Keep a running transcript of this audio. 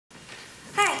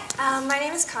My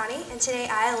name is Connie, and today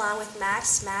I, along with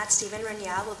Max, Matt, Stephen, and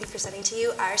Rania, will be presenting to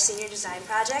you our senior design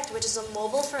project, which is a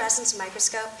mobile fluorescence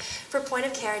microscope for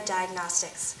point-of-care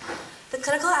diagnostics. The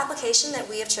clinical application that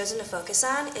we have chosen to focus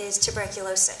on is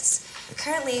tuberculosis.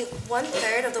 Currently,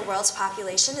 1/3 of the world's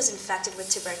population is infected with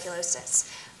tuberculosis.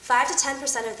 5 to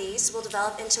 10% of these will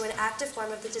develop into an active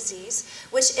form of the disease,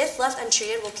 which, if left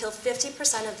untreated, will kill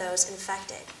 50% of those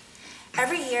infected.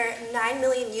 Every year, 9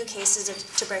 million new cases of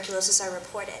tuberculosis are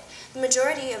reported. The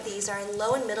majority of these are in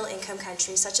low and middle income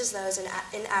countries, such as those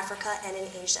in Africa and in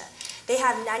Asia. They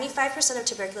have 95% of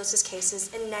tuberculosis cases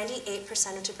and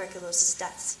 98% of tuberculosis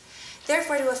deaths.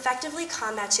 Therefore, to effectively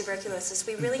combat tuberculosis,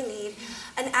 we really need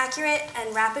an accurate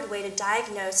and rapid way to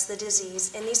diagnose the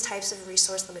disease in these types of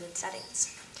resource-limited settings.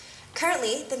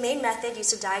 Currently, the main method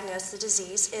used to diagnose the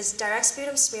disease is direct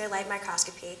sputum smear light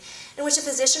microscopy, in which a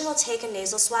physician will take a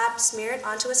nasal swab, smear it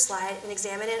onto a slide, and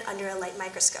examine it under a light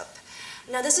microscope.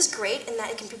 Now, this is great in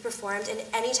that it can be performed in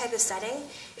any type of setting,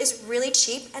 is really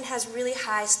cheap, and has really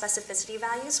high specificity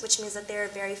values, which means that there are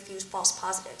very few false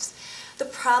positives. The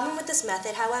problem with this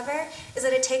method, however, is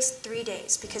that it takes 3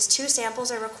 days because 2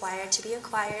 samples are required to be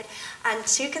acquired on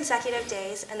 2 consecutive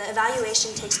days, and the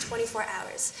evaluation takes 24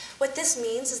 hours. What this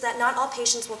means is that not all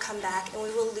patients will come back, and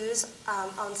we will lose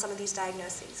on some of these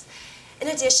diagnoses. In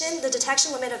addition, the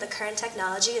detection limit of the current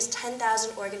technology is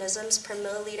 10,000 organisms per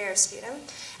milliliter of sputum.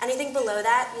 Anything below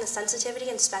that, and the sensitivity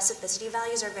and specificity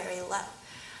values are very low.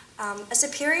 A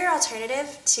superior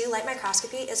alternative to light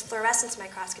microscopy is fluorescence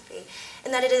microscopy,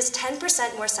 in that it is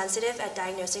 10% more sensitive at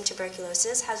diagnosing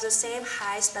tuberculosis, has the same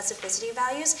high specificity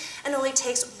values, and only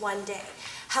takes 1 day.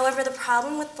 However, the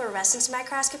problem with fluorescence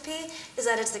microscopy is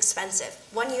that it's expensive.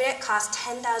 1 unit costs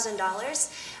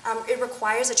 $10,000. It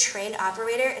requires a trained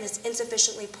operator and is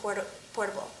insufficiently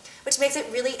portable, which makes it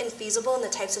really infeasible in the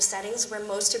types of settings where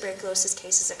most tuberculosis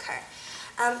cases occur.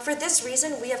 For this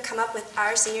reason, we have come up with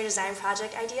our senior design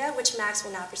project idea, which Max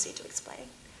will now proceed to explain.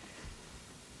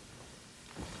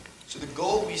 So the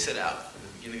goal we set out at the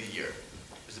beginning of the year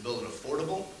was to build an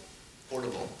affordable,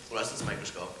 portable fluorescence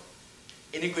microscope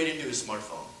integrated into a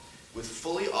smartphone with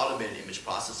fully automated image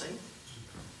processing,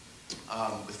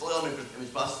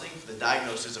 for the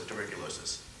diagnosis of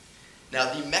tuberculosis.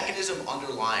 Now, the mechanism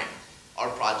underlying our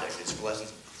project is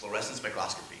fluorescence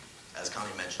microscopy, as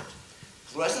Connie mentioned.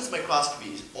 Fluorescence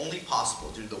microscopy is only possible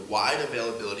due to the wide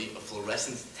availability of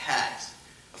fluorescence tags.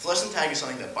 A fluorescent tag is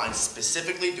something that binds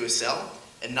specifically to a cell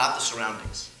and not the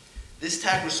surroundings. This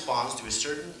tag responds to a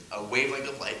certain wavelength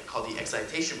of light called the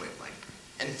excitation wavelength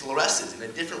and fluoresces in a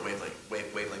different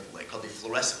wavelength of light called the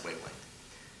fluorescent wavelength.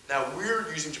 Now, we're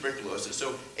using tuberculosis,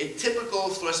 so a typical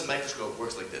fluorescent microscope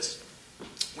works like this.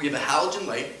 We have a halogen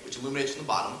light, which illuminates from the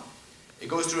bottom. It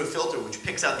goes through a filter, which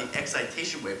picks out the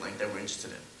excitation wavelength that we're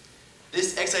interested in.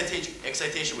 This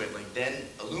excitation wavelength then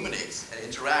illuminates and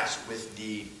interacts with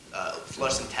the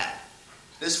fluorescent tag.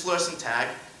 This fluorescent tag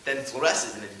then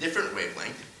fluoresces in a different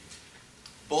wavelength.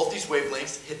 Both these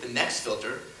wavelengths hit the next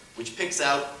filter, which picks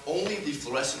out only the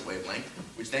fluorescent wavelength,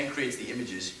 which then creates the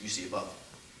images you see above.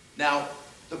 Now,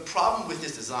 the problem with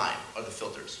this design are the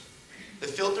filters. The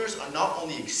filters are not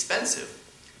only expensive,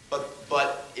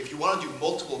 but if you want to do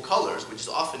multiple colors, which is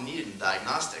often needed in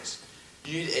diagnostics,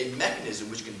 you need a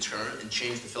mechanism which can turn and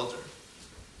change the filter.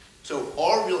 So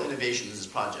our real innovation in this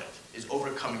project is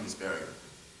overcoming this barrier.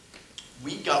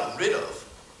 We got rid of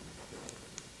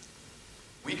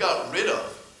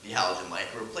the halogen light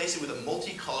and replaced it with a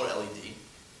multicolor LED,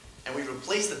 and we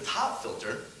replaced the top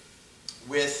filter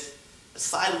with a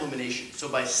side illumination. So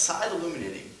by side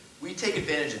illuminating, we take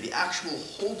advantage of the actual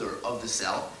holder of the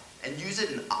cell and use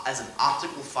it as an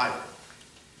optical fiber.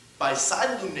 By side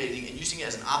illuminating and using it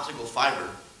as an optical fiber,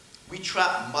 we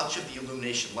trap much of the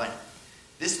illumination light.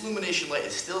 This illumination light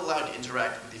is still allowed to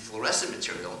interact with the fluorescent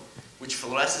material, which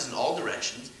fluoresces in all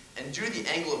directions, and due to the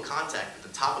angle of contact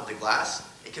with the top of the glass,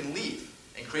 it can leave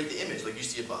and create the image like you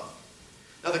see above.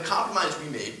 Now, the compromise we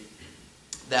made,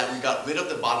 that we got rid of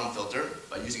the bottom filter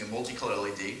by using a multicolor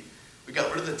LED, we got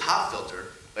rid of the top filter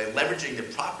by leveraging the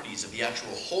properties of the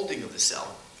actual holding of the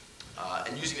cell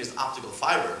and using it as an optical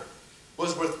fiber,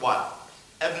 was worthwhile,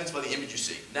 evidenced by the image you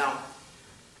see. Now,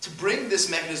 to bring this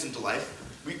mechanism to life,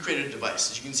 we created a device,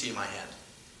 as you can see in my hand.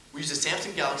 We used a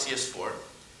Samsung Galaxy S4.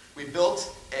 We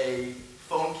built a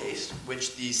phone case,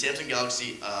 which the Samsung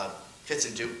Galaxy fits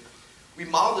into. We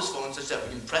modeled this phone such that we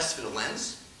can press fit a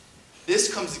lens.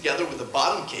 This comes together with the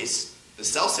bottom case, the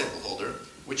cell sample holder,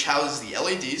 which houses the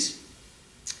LEDs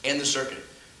and the circuit.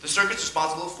 The circuit's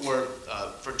responsible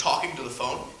for talking to the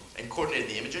phone and coordinating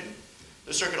the imaging.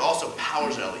 The circuit also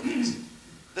powers our LEDs.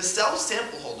 The cell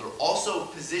sample holder also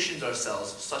positions our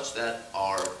cells such that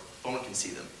our phone can see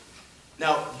them.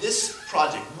 Now, this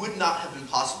project would not have been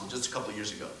possible just a couple of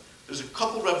years ago. There's a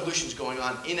couple revolutions going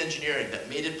on in engineering that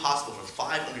made it possible for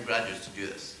 5 undergraduates to do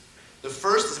this. The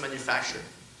first is manufacturing.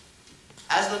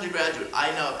 As an undergraduate,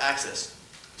 I now have access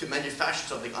to manufacture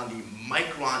something on the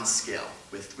micron scale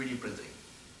with 3D printing.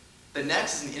 The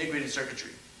next is in integrated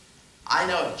circuitry. I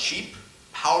now have cheap,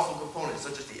 powerful components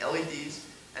such as the LEDs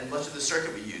and much of the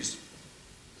circuit we use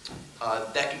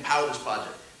that can power this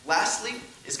project. Lastly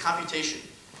is computation.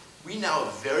 We now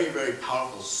have very, very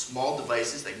powerful small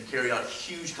devices that can carry out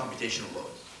huge computational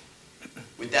loads.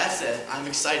 With that said, I'm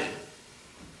excited.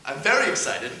 I'm very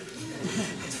excited,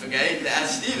 okay, to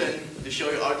ask Stephen to show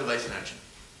you our device in action.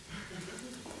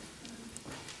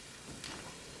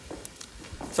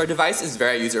 So our device is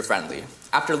very user-friendly.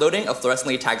 After loading a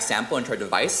fluorescently tagged sample into our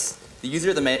device, the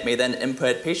user may then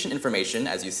input patient information,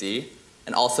 as you see,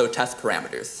 and also test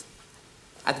parameters.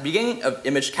 At the beginning of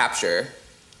image capture,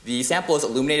 the sample is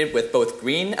illuminated with both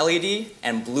green LED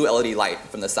and blue LED light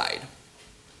from the side.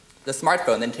 The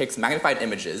smartphone then takes magnified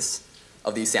images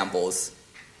of these samples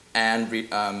and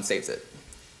saves it.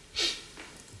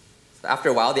 So after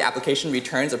a while, the application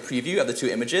returns a preview of the 2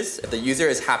 images. If the user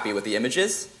is happy with the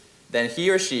images, then he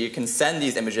or she can send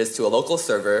these images to a local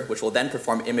server, which will then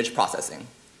perform image processing.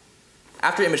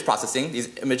 After image processing,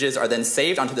 these images are then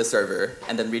saved onto the server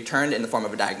and then returned in the form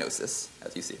of a diagnosis,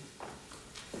 as you see.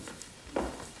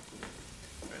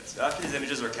 So after these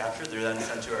images are captured, they're then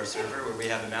sent to our server where we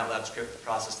have a MATLAB script to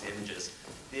process the images.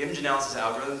 The image analysis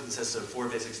algorithm consists of 4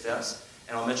 basic steps,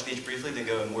 and I'll mention each briefly to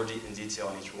go in more detail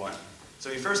on each one. So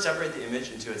we first separate the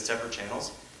image into its separate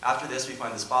channels. After this, we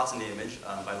find the spots in the image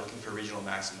by looking for regional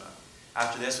maxima.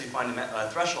 After this, we find a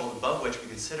threshold above which we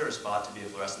consider a spot to be a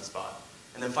fluorescent spot.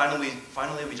 And then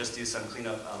finally we just do some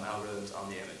cleanup algorithms on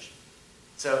the image.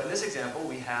 So in this example,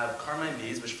 we have carmine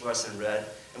beads which fluoresce in red,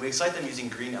 and we excite them using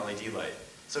green LED light.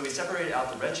 So we separated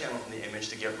out the red channel from the image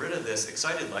to get rid of this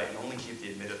excited light and only keep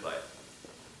the emitted light.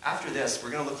 After this,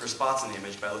 we're going to look for spots in the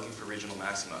image by looking for regional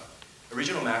maxima. A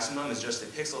regional maximum is just a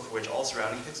pixel for which all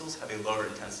surrounding pixels have a lower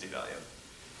intensity value.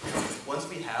 Once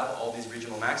we have all these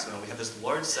regional maxima, we have this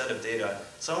large set of data,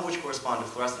 some of which correspond to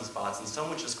fluorescent spots and some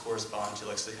which just correspond to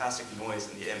like stochastic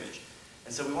noise in the image.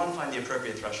 And so we want to find the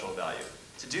appropriate threshold value.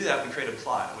 To do that, we create a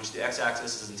plot in which the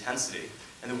x-axis is intensity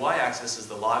and the y-axis is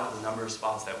the log of the number of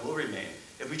spots that will remain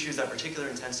if we choose that particular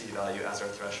intensity value as our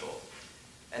threshold.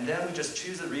 And then we just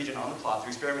choose the region on the plot.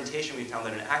 Through experimentation, we found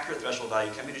that an accurate threshold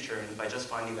value can be determined by just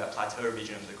finding that plateau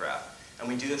region of the graph. And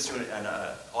we do this through an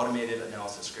automated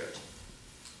analysis script.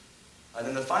 And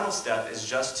then the final step is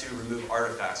just to remove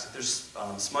artifacts. If there's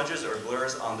smudges or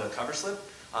blurs on the cover slip,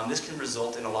 this can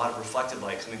result in a lot of reflected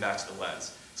light coming back to the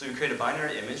lens. So we create a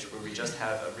binary image where we just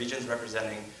have regions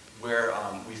representing where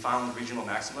we found regional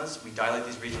maximas. We dilate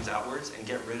these regions outwards and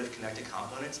get rid of connected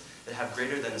components that have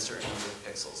greater than a certain number of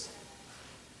pixels.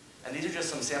 And these are just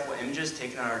some sample images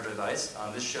taken on our device.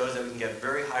 This shows that we can get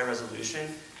very high resolution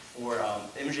for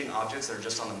imaging objects that are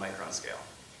just on the micron scale.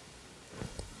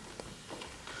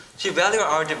 To evaluate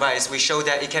our device, we show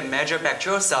that it can measure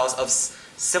bacterial cells of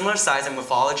similar size and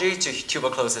morphology to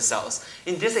tuberculosis cells.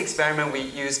 In this experiment, we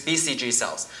use BCG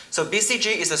cells. So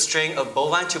BCG is a strain of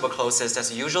bovine tuberculosis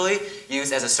that's usually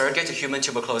used as a surrogate to human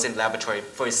tuberculosis in laboratory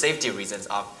for safety reasons.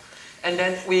 And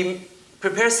then we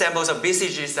prepare samples of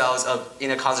BCG cells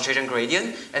in a concentration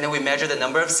gradient, and then we measure the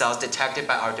number of cells detected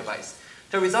by our device.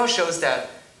 The result shows that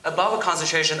above a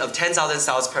concentration of 10,000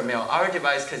 cells per ml, our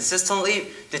device consistently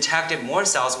detected more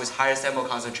cells with higher sample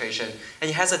concentration,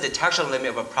 and it has a detection limit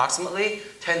of approximately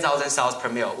 10,000 cells per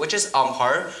ml, which is on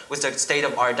par with the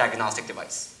state-of-the-art diagnostic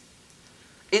device.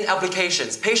 In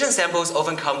applications, patient samples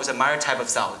often come with a minor type of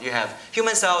cell. You have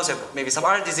human cells, you have maybe some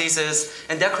other diseases,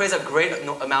 and that creates a great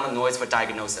amount of noise for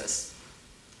diagnosis.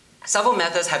 Several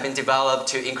methods have been developed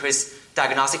to increase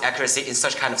diagnostic accuracy in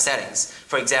such kind of settings.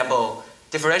 For example,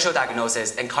 differential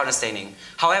diagnosis and color staining.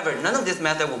 However, none of this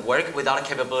method will work without a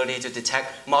capability to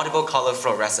detect multiple color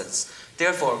fluorescence.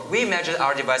 Therefore, we measured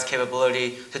our device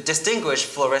capability to distinguish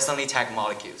fluorescently tagged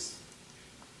molecules.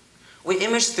 We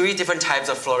imaged 3 different types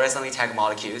of fluorescently tagged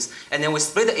molecules, and then we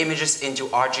split the images into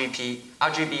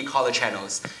RGB color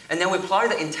channels. And then we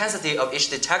plotted the intensity of each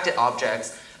detected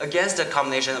object against the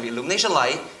combination of illumination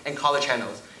light and color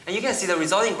channels. And you can see the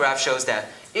resulting graph shows that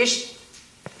each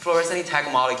fluorescently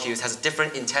tagged molecules has a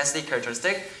different intensity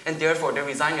characteristic, and therefore they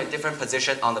reside in a different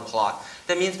position on the plot.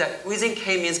 That means that using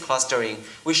k-means clustering,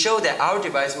 we show that our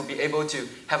device will be able to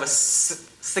have a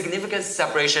significant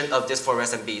separation of these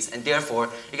fluorescent beads, and therefore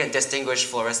you can distinguish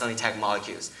fluorescently tagged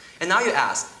molecules. And now you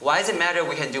ask, why does it matter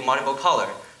we can do multiple color?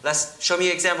 Show me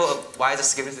an example of why the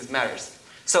significance matters.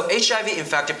 So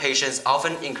HIV-infected patients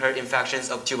often incur infections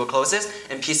of tuberculosis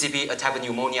and PCP attack with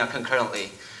pneumonia concurrently.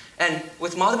 And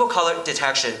with multiple color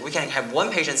detection, we can have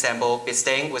one patient sample be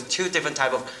stained with two different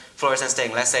types of fluorescent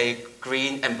stain, let's say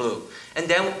green and blue. And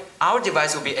then our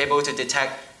device will be able to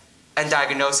detect and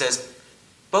diagnose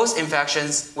both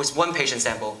infections with one patient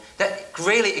sample. That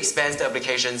greatly expands the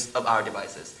applications of our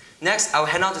devices. Next, I'll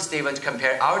hand on to Stephen to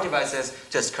compare our devices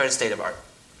to its current state of art.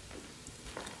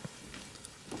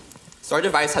 So our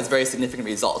device has very significant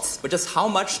results, but just how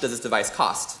much does this device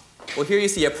cost? Well, here you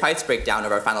see a price breakdown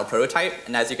of our final prototype,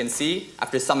 and as you can see,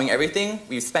 after summing everything,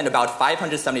 we've spent about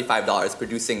 $575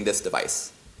 producing this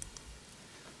device.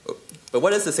 But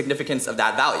what is the significance of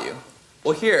that value?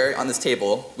 Well, here on this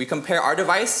table, we compare our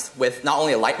device with not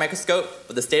only a light microscope,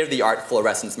 but the state-of-the-art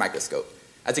fluorescence microscope.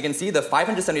 As you can see, the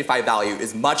 $575 value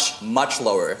is much, much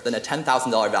lower than a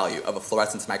 $10,000 value of a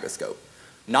fluorescence microscope.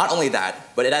 Not only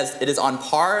that, but it is on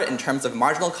par in terms of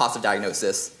marginal cost of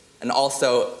diagnosis and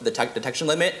also the detection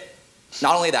limit.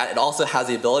 Not only that, it also has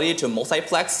the ability to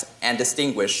multiplex and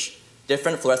distinguish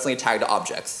different fluorescently tagged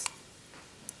objects.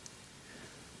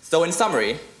 So in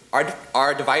summary,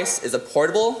 our device is a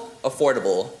portable,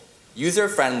 affordable,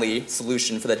 user-friendly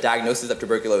solution for the diagnosis of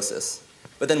tuberculosis.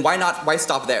 But then why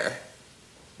stop there?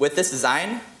 With this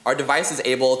design, our device is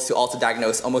able to also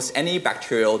diagnose almost any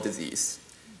bacterial disease.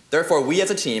 Therefore, we as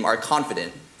a team are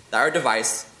confident that our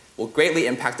device will greatly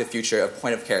impact the future of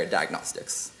point-of-care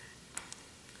diagnostics.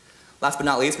 Last but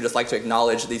not least, we'd just like to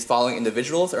acknowledge these following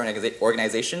individuals or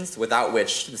organizations without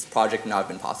which this project would not have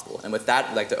been possible. And with that,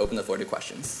 we'd like to open the floor to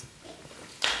questions.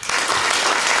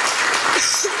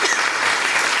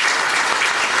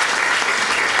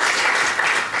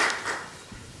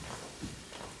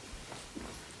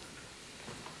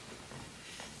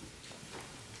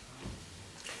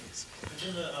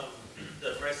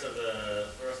 The price of the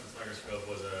fluorescence microscope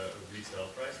was a retail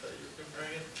price that you were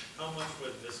comparing it. How much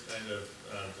would this kind of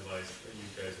device that you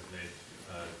guys have made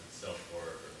sell for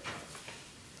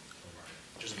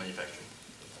market? Just manufacturing.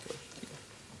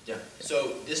 Yeah.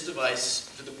 So this device,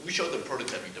 we showed the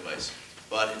prototyping device,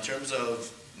 but in terms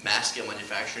of mass scale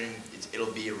manufacturing,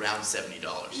 it'll be around $70.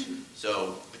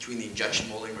 So between the injection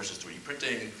molding versus 3D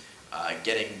printing,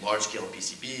 getting large scale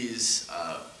PCBs,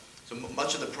 so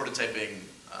much of the prototyping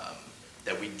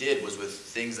that we did was with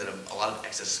things that have a lot of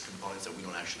excess components that we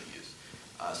don't actually use.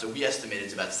 So we estimated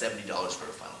it's about $70 for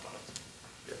a final product.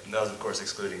 Yeah, and that was, of course,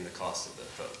 excluding the cost of the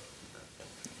probe.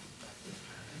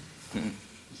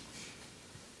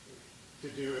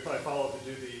 If I follow to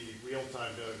do the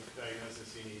real-time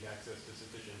diagnosis, you need access to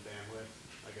sufficient bandwidth,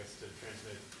 I guess, to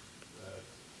transmit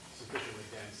sufficiently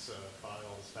dense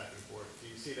files back and forth. Do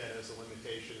you see that as a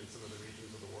limitation in some of the regions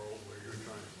of the world where you're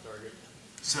trying to target?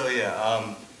 So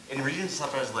yeah, in regions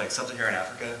such as like Sub-Saharan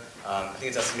Africa, I think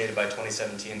it's estimated by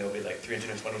 2017 there will be like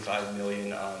 325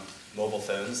 million mobile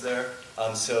phones there.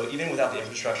 So even without the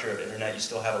infrastructure of internet, you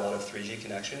still have a lot of 3G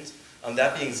connections.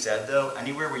 That being said though,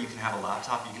 anywhere where you can have a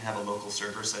laptop, you can have a local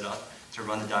server set up to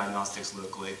run the diagnostics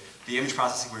locally. The image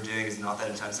processing we're doing is not that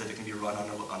intensive. It can be run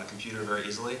on a computer very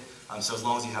easily. So as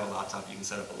long as you have a laptop, you can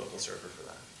set up a local server for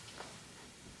that.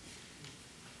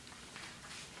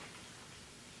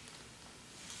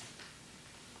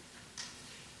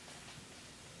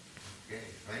 Okay,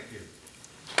 thank you.